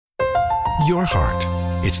Your heart.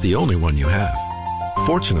 It's the only one you have.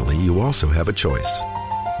 Fortunately, you also have a choice.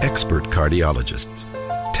 Expert cardiologists,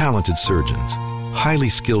 talented surgeons, highly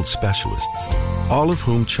skilled specialists, all of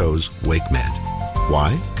whom chose WakeMed.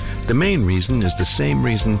 Why? The main reason is the same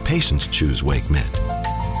reason patients choose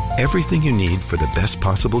WakeMed. Everything you need for the best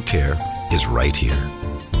possible care is right here.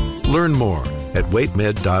 Learn more at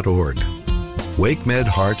wakemed.org. WakeMed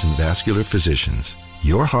Heart and Vascular Physicians.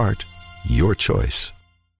 Your heart, your choice.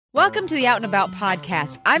 Welcome to the Out and About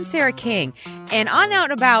podcast. I'm Sarah King, and on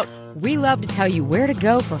Out and About, we love to tell you where to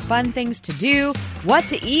go for fun things to do, what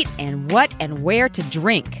to eat, and what and where to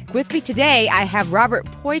drink. With me today, I have Robert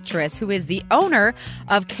Poitras, who is the owner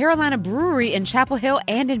of Carolina Brewery in Chapel Hill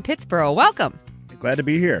and in Pittsburgh. Welcome. Glad to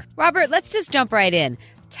be here. Robert, let's just jump right in.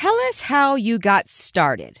 Tell us how you got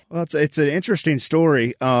started. Well, it's an interesting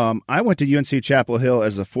story. I went to UNC Chapel Hill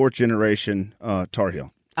as a fourth-generation Tar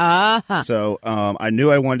Heel. Uh-huh. So I knew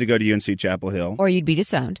I wanted to go to UNC Chapel Hill. Or you'd be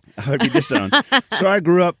disowned. I would be disowned. So I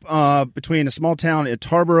grew up between a small town in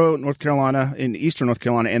Tarboro, North Carolina, in eastern North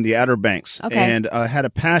Carolina, and the Outer Banks. Okay. And I had a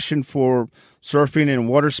passion for surfing and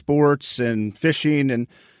water sports and fishing. And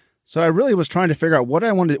so I really was trying to figure out what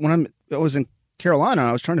I wanted. When I was in Carolina,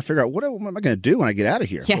 I was trying to figure out what am I going to do when I get out of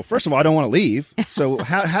here? Yes. Well, first of all, I don't want to leave. So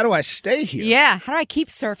how do I stay here? Yeah, how do I keep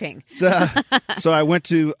surfing? So I went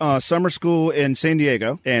to summer school in San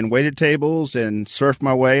Diego and waited tables and surfed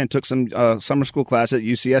my way and took some summer school class at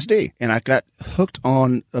UCSD. And I got hooked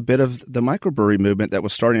on a bit of the microbrewery movement that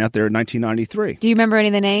was starting out there in 1993. Do you remember any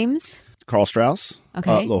of the names? Carl Strauss,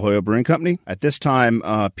 Okay. La Jolla Brewing Company. At this time,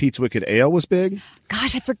 Pete's Wicked Ale was big.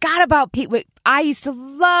 Gosh, I forgot about Pete Wick. I used to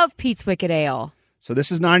love Pete's Wicked Ale. So this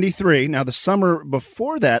is 93. Now, the summer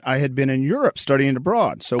before that, I had been in Europe studying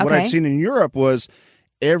abroad. So what Okay. I'd seen in Europe was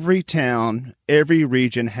every town, every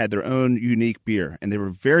region had their own unique beer, and they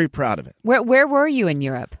were very proud of it. Where were you in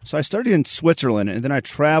Europe? So I studied in Switzerland, and then I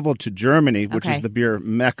traveled to Germany, which Okay. is the beer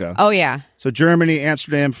mecca. Oh, yeah. So Germany,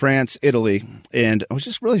 Amsterdam, France, Italy, and I was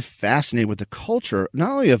just really fascinated with the culture,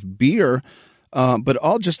 not only of beer, but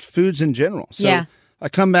all just foods in general. So Yeah. I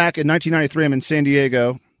come back in 1993, I'm in San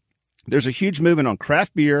Diego. There's a huge movement on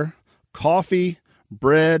craft beer, coffee,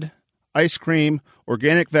 bread, ice cream,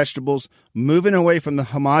 organic vegetables, moving away from the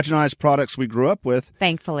homogenized products we grew up with.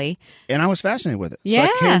 Thankfully. And I was fascinated with it. Yeah.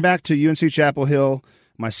 So I came back to UNC Chapel Hill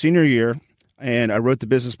my senior year, and I wrote the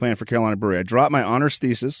business plan for Carolina Brewery. I dropped my honors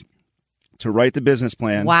thesis to write the business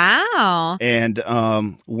plan. Wow. And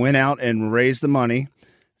went out and raised the money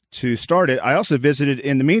to start it. I also visited,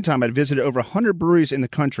 in the meantime, I'd visited over 100 breweries in the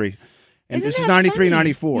country. And Isn't this is that 93, funny?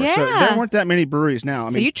 94. So Yeah. there weren't that many breweries now.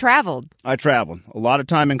 So you traveled. I traveled. A lot of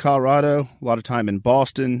time in Colorado, a lot of time in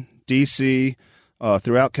Boston, D.C.,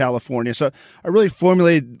 throughout California. So I really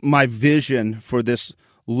formulated my vision for this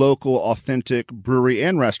local, authentic brewery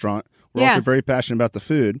and restaurant. We're Yeah. also very passionate about the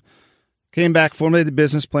food. Came back, formulated the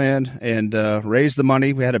business plan, and raised the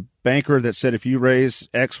money. We had a banker that said, if you raise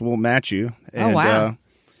X, we'll match you. And, wow.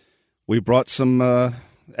 We brought some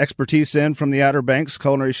expertise in from the Outer Banks,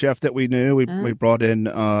 culinary chef that we knew. We brought in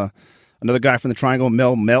another guy from the Triangle,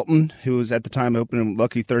 Mel Melton, who was at the time opening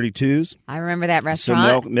Lucky 32s. I remember that So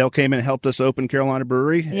restaurant. Mel came in and helped us open Carolina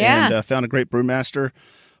Brewery. Yeah. And found a great brewmaster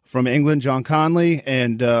from England, John Conley,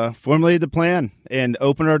 and formulated the plan and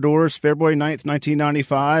opened our doors February 9th,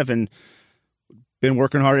 1995, and been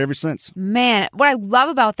working hard ever since. Man, what I love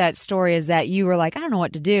about that story is that you were like, I don't know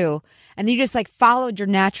what to do. And you just like followed your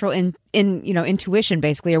natural intuition,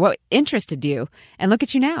 basically, or what interested you. And look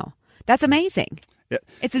at you now. That's amazing. Yeah.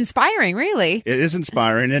 It's inspiring, really. It is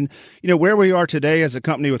inspiring. And, where we are today as a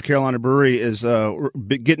company with Carolina Brewery is we're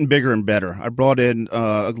getting bigger and better. I brought in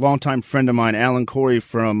a longtime friend of mine, Alan Corey,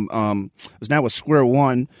 from is now with Square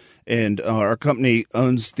One. And our company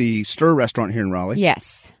owns the Stir restaurant here in Raleigh.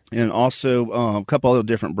 Yes. And also a couple other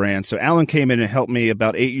different brands. So Alan came in and helped me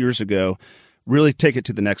about 8 years ago really take it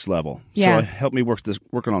to the next level. Yeah. So it helped me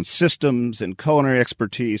working on systems and culinary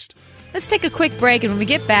expertise. Let's take a quick break, and when we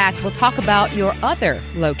get back, we'll talk about your other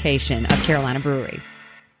location of Carolina Brewery.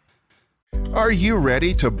 Are you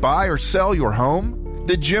ready to buy or sell your home?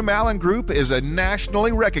 The Jim Allen Group is a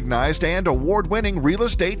nationally recognized and award-winning real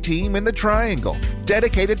estate team in the Triangle,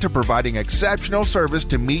 dedicated to providing exceptional service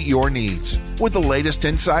to meet your needs. With the latest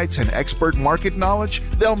insights and expert market knowledge,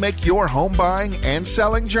 they'll make your home buying and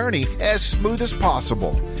selling journey as smooth as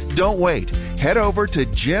possible. Don't wait. Head over to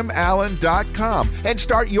jimallen.com and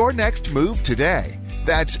start your next move today.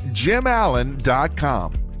 That's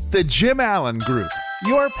jimallen.com. The Jim Allen Group,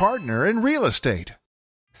 your partner in real estate.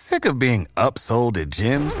 Sick of being upsold at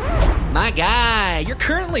gyms? My guy, you're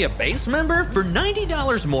currently a base member? For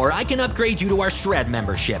 $90 more, I can upgrade you to our Shred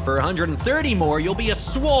membership. For $130 more, you'll be a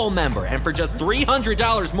Swole member. And for just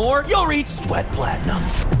 $300 more, you'll reach Sweat Platinum.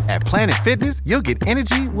 At Planet Fitness, you'll get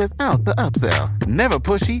energy without the upsell. Never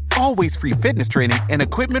pushy, always free fitness training and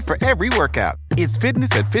equipment for every workout. It's fitness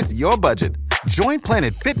that fits your budget. Join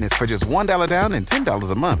Planet Fitness for just $1 down and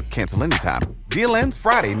 $10 a month. Cancel anytime. Deal ends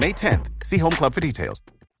Friday, May 10th. See Home Club for details.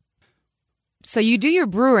 So you do your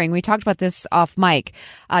brewing. We talked about this off mic.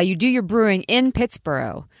 You do your brewing in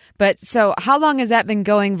Pittsburgh. But so how long has that been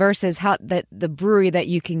going versus the brewery that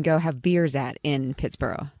you can go have beers at in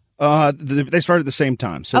Pittsburgh? They started at the same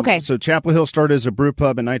time. So, okay. So Chapel Hill started as a brew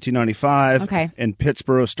pub in 1995. Okay. And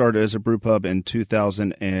Pittsburgh started as a brew pub in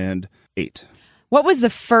 2008. What was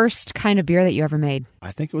the first kind of beer that you ever made?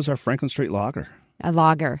 I think it was our Franklin Street Lager. A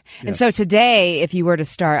lager. Yes. And so today, if you were to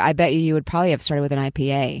start, I bet you would probably have started with an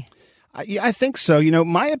IPA. Yeah, I think so. You know,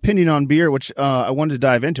 my opinion on beer, which I wanted to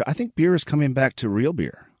dive into, I think beer is coming back to real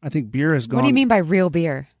beer. I think beer has gone... What do you mean by real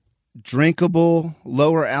beer? Drinkable,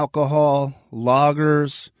 lower alcohol,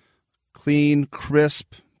 lagers, clean,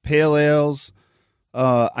 crisp, pale ales.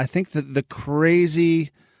 I think that the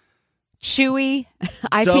crazy... Chewy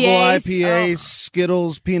IPAs. Double IPA,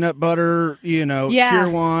 Skittles, peanut butter,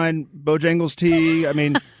 Cheerwine, Bojangles tea. I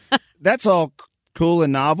mean, that's all cool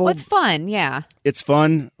and novel. Well, it's fun, yeah. It's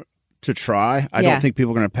fun to try. I don't think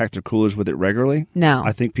people are going to pack their coolers with it regularly. No.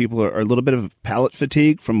 I think people are a little bit of palate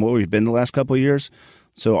fatigue from what we've been the last couple of years.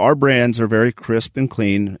 So our brands are very crisp and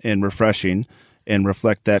clean and refreshing and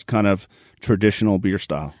reflect that kind of traditional beer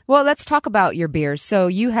style. Well, let's talk about your beers. So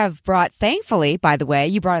you have brought, thankfully, by the way,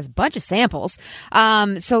 you brought us a bunch of samples.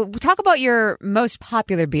 So talk about your most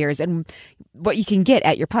popular beers and what you can get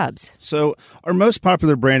at your pubs. So our most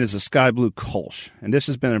popular brand is the Sky Blue Kolsch, and this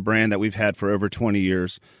has been a brand that we've had for over 20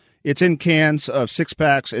 years. It's in cans of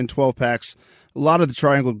 6-packs and 12-packs. A lot of the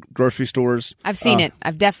Triangle grocery stores. I've seen it.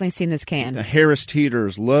 I've definitely seen this can. Harris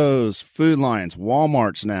Teeters, Lowe's, Food Lions,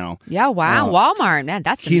 Walmart's now. Yeah, wow. Walmart, man,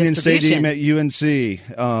 that's some Keenan distribution. Stadium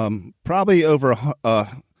at UNC. Probably over a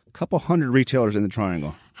couple hundred retailers in the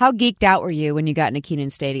Triangle. How geeked out were you when you got into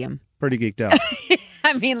Keenan Stadium? Pretty geeked out.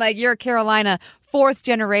 I mean, like, you're a Carolina fourth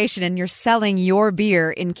generation and you're selling your beer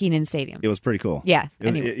in Keenan Stadium. It was pretty cool. Yeah.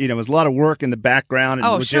 It was a lot of work in the background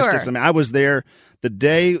and logistics. Sure. I mean, I was there the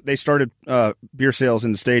day they started beer sales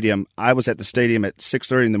in the stadium. I was at the stadium at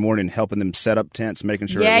 6:30 in the morning helping them set up tents, making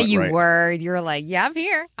sure it went you right. were. You were like, yeah, I'm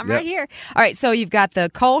here. I'm right here. All right, so you've got the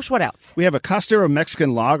Kolsch. What else? We have a Costero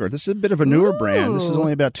Mexican Lager. This is a bit of a newer brand. This is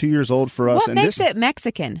only about 2 years old for us. What makes it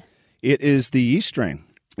Mexican? It is the yeast strain.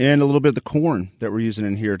 And a little bit of the corn that we're using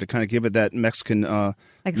in here to kind of give it that Mexican like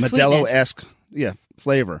Modelo-esque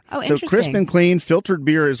flavor. Oh, so interesting. Crisp and clean, filtered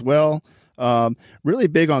beer as well. Really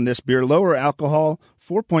big on this beer. Lower alcohol,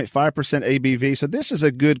 4.5% ABV. So this is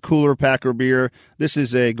a good cooler packer beer. This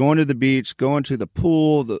is a going to the beach, going to the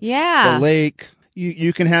pool, the lake.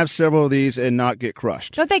 You can have several of these and not get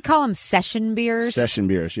crushed. Don't they call them session beers? Session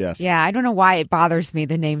beers, yes. Yeah, I don't know why it bothers me,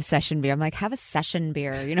 the name session beer. I'm like, have a session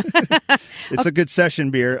beer, It's a good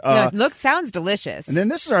session beer. Sounds delicious. And then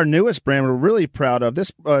this is our newest brand we're really proud of.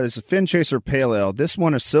 This is a Fin Chaser Pale Ale. This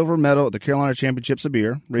won a silver medal at the Carolina Championships of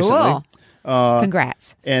Beer recently. Cool.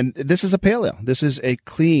 Congrats. And this is a pale ale. This is a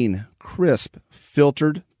clean, crisp,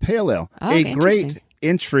 filtered pale ale. Okay, a great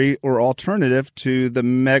entry or alternative to the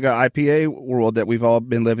mega IPA world that we've all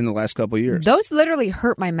been living the last couple of years. Those literally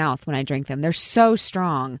hurt my mouth when I drink them. They're so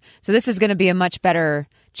strong. So this is going to be a much better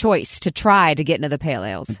choice to try to get into the pale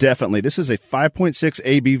ales. Definitely. This is a 5.6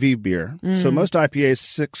 ABV beer. So most IPAs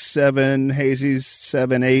 6, 7, hazies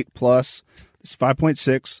 7, 8 plus. It's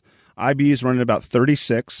 5.6. IBU is running about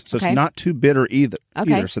 36, so it's not too bitter either.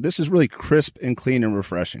 So this is really crisp and clean and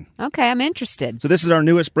refreshing. Okay, I'm interested. So this is our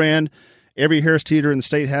newest brand. Every Harris Teeter in the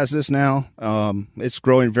state has this now. It's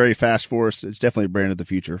growing very fast for us. It's definitely a brand of the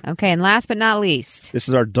future. Okay, and last but not least, this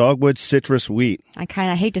is our Dogwood Citrus Wheat. I kind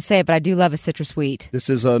of hate to say it, but I do love a citrus wheat. This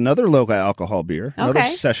is another low alcohol beer, another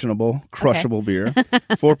sessionable, crushable beer,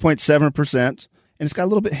 4.7%. And it's got a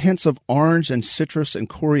little bit hints of orange and citrus and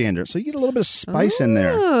coriander. So you get a little bit of spice in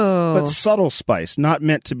there. But subtle spice, not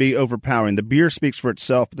meant to be overpowering. The beer speaks for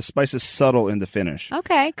itself, but the spice is subtle in the finish.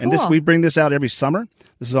 Okay, cool. And we bring this out every summer.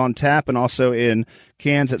 This is on tap and also in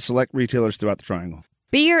cans at select retailers throughout the Triangle.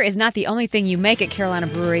 Beer is not the only thing you make at Carolina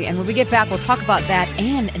Brewery. And when we get back, we'll talk about that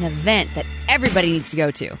and an event that everybody needs to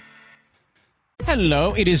go to.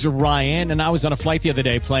 Hello, it is Ryan, and I was on a flight the other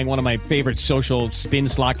day playing one of my favorite social spin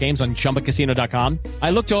slot games on ChumbaCasino.com. I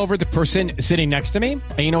looked over at the person sitting next to me,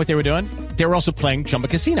 and you know what they were doing? They were also playing Chumba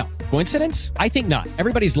Casino. Coincidence? I think not.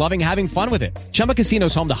 Everybody's loving having fun with it. Chumba Casino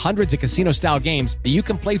is home to hundreds of casino-style games that you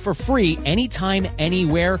can play for free anytime,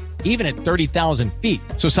 anywhere, even at 30,000 feet.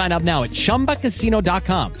 So sign up now at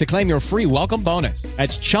ChumbaCasino.com to claim your free welcome bonus.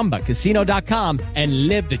 That's ChumbaCasino.com and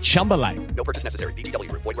live the Chumba life. No purchase necessary.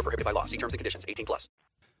 VGW. Void where prohibited by law. See terms and conditions. 18+.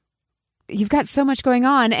 You've got so much going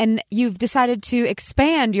on, and you've decided to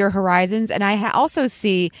expand your horizons. And I also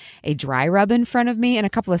see a dry rub in front of me and a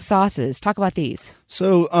couple of sauces. Talk about these.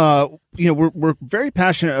 So, we're very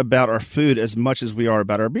passionate about our food as much as we are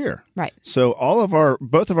about our beer. Right. So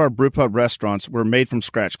both of our brew pub restaurants were made from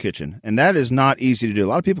scratch kitchen, and that is not easy to do. A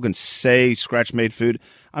lot of people can say scratch made food.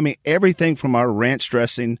 I mean, everything from our ranch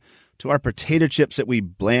dressing to our potato chips that we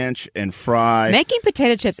blanch and fry. Making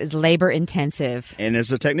potato chips is labor intensive. And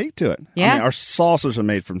there's a technique to it. Yeah. I mean, our sauces are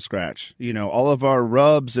made from scratch. All of our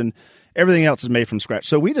rubs and everything else is made from scratch.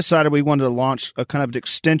 So we decided we wanted to launch a kind of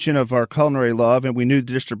extension of our culinary love, and we knew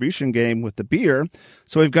the distribution game with the beer.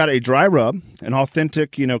 So we've got a dry rub, an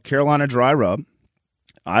authentic, Carolina dry rub.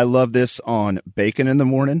 I love this on bacon in the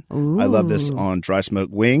morning. Ooh. I love this on dry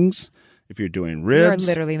smoked wings. If you're doing ribs, you're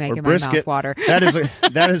literally making or brisket, my mouth water.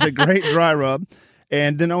 that is a great dry rub.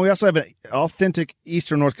 And then we also have an authentic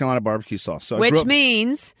Eastern North Carolina barbecue sauce. So which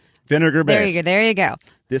means vinegar based. There you go.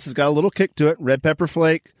 This has got a little kick to it. Red pepper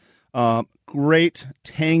flake, great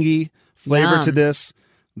tangy flavor to this.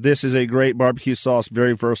 This is a great barbecue sauce,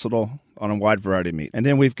 very versatile on a wide variety of meat. And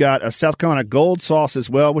then we've got a South Carolina gold sauce as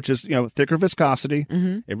well, which is, thicker viscosity.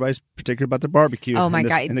 Mm-hmm. Everybody's particular about the barbecue. Oh, my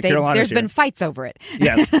God. In the Carolinas there's been fights over it.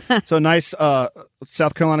 Yes. So nice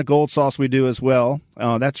South Carolina gold sauce we do as well.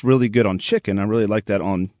 That's really good on chicken. I really like that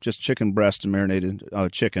on just chicken breast and marinated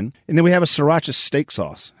chicken. And then we have a sriracha steak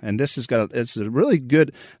sauce. And this has it's a really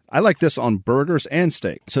good, I like this on burgers and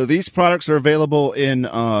steak. So these products are available in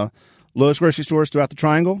Lowe's grocery stores throughout the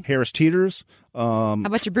Triangle, Harris Teeter's. How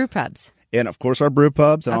about your brew pubs? And, of course, our brew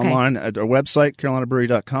pubs and online at our website,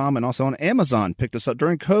 carolinabrewery.com, and also on Amazon. Picked us up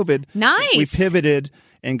during COVID. Nice. We pivoted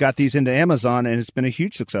and got these into Amazon, and it's been a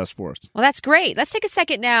huge success for us. Well, that's great. Let's take a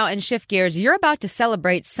second now and shift gears. You're about to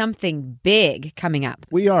celebrate something big coming up.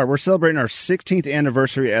 We are. We're celebrating our 16th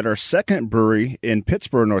anniversary at our second brewery in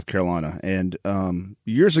Pittsboro, North Carolina. And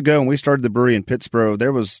years ago, when we started the brewery in Pittsboro,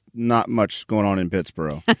 there was not much going on in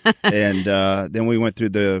Pittsboro. And then we went through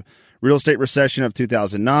the real estate recession of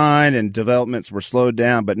 2009, and developments were slowed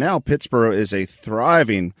down. But now Pittsboro is a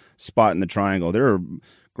thriving spot in the Triangle. There are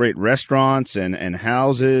great restaurants and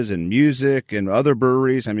houses and music and other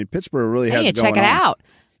breweries. I mean, Pittsboro really has it going on. Check it out.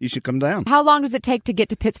 You should come down. How long does it take to get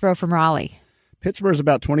to Pittsboro from Raleigh? Pittsboro is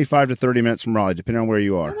about 25 to 30 minutes from Raleigh, depending on where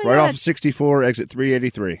you are. Right off of 64, exit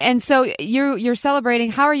 383. And so you're celebrating.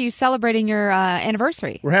 How are you celebrating your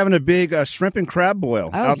anniversary? We're having a big shrimp and crab boil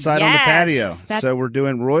outside on the patio. So we're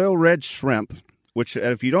doing Royal Red Shrimp, which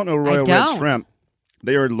if you don't know Royal Red Shrimp,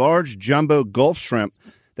 they are large jumbo Gulf shrimp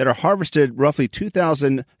that are harvested roughly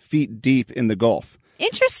 2,000 feet deep in the Gulf.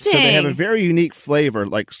 Interesting. So they have a very unique flavor,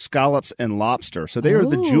 like scallops and lobster. So they are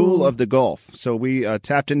the jewel of the Gulf. So we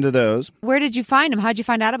tapped into those. Where did you find them? How did you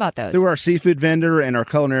find out about those? Through our seafood vendor and our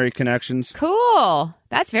culinary connections. Cool.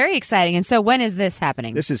 That's very exciting. And so when is this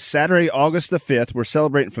happening? This is Saturday, August the 5th. We're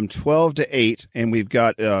celebrating from 12 to 8, and we've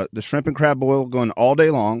got the shrimp and crab boil going all day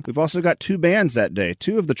long. We've also got two bands that day,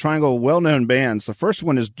 two of the Triangle well-known bands. The first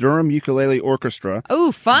one is Durham Ukulele Orchestra.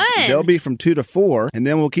 Oh, fun. They'll be from 2 to 4, and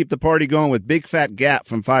then we'll keep the party going with Big Fat Gap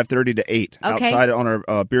from 5:30 to 8 outside on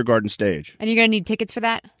our beer garden stage. And you're going to need tickets for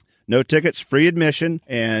that? No tickets, free admission,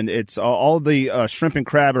 and it's all the shrimp and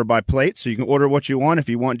crab are by plate, so you can order what you want. If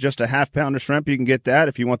you want just a half pound of shrimp, you can get that.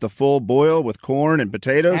 If you want the full boil with corn and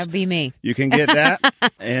potatoes, that'd be me. You can get that.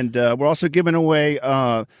 And we're also giving away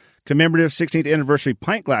commemorative 16th anniversary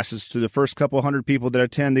pint glasses to the first couple hundred people that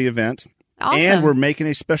attend the event. Awesome. And we're making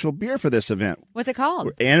a special beer for this event. What's it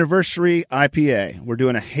called? Anniversary IPA. We're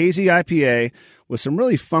doing a hazy IPA with some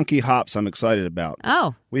really funky hops I'm excited about.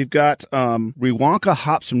 Oh. We've got Riwonka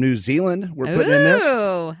hops from New Zealand we're putting in this.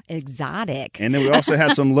 Ooh, exotic. And then we also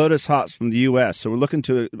have some Lotus hops from the U.S. So we're looking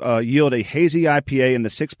to yield a hazy IPA in the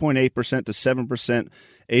 6.8% to 7%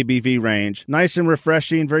 ABV range. Nice and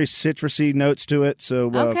refreshing, very citrusy notes to it. So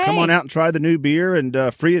come on out and try the new beer,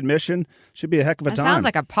 and free admission. Should be a heck of a time. Sounds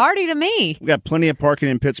like a party to me. We've got plenty of parking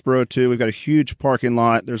in Pittsboro, too. We've got a huge parking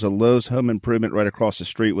lot. There's a Lowe's Home Improvement right across the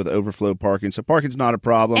street with overflow parking. So parking parking's not a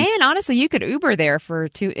problem. And honestly, you could Uber there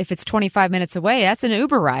if it's 25 minutes away. That's an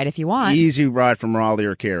Uber ride if you want. Easy ride from Raleigh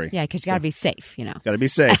or Cary. Yeah, because you got to be safe, Got to be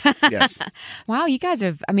safe, yes. Wow, you guys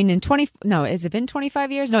have, has it been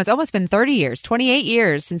 25 years? No, it's almost been 30 years, 28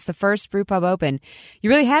 years since the first brew pub opened. You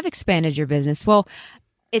really have expanded your business. Well,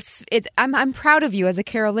 I'm proud of you as a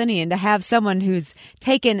Carolinian to have someone who's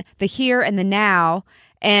taken the here and the now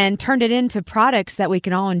and turned it into products that we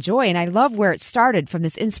can all enjoy. And I love where it started, from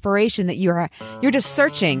this inspiration that you're just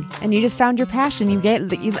searching and you just found your passion.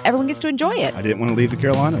 Everyone gets to enjoy it. I didn't want to leave the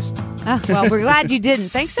Carolinas. Oh, well, we're glad you didn't.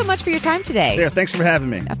 Thanks so much for your time today. Yeah, thanks for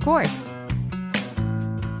having me. Of course.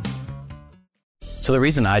 So the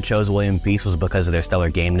reason I chose William Peace was because of their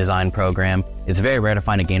stellar game design program. It's very rare to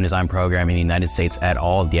find a game design program in the United States at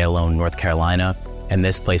all, let alone North Carolina. And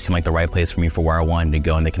this place seemed like the right place for me for where I wanted to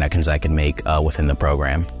go and the connections I could make within the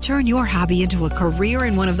program. Turn your hobby into a career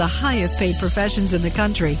in one of the highest paid professions in the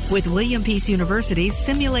country with William Peace University's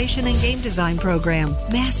Simulation and Game Design program.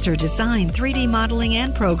 Master design, 3D modeling,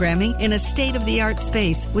 and programming in a state-of-the-art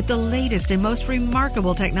space with the latest and most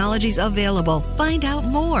remarkable technologies available. Find out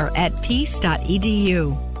more at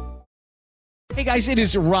peace.edu. Hey guys, it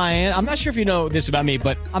is Ryan. I'm not sure if you know this about me,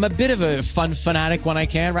 but I'm a bit of a fun fanatic when I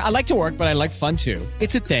can. I like to work, but I like fun too.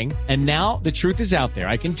 It's a thing. And now the truth is out there.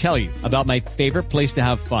 I can tell you about my favorite place to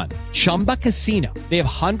have fun. Chumba Casino. They have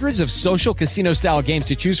hundreds of social casino style games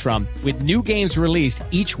to choose from with new games released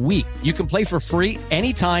each week. You can play for free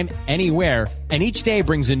anytime, anywhere. And each day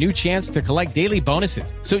brings a new chance to collect daily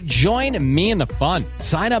bonuses. So join me in the fun.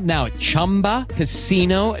 Sign up now at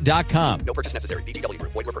ChumbaCasino.com. No purchase necessary. VGW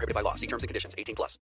Group. Void where prohibited by law. See terms and conditions. 18+.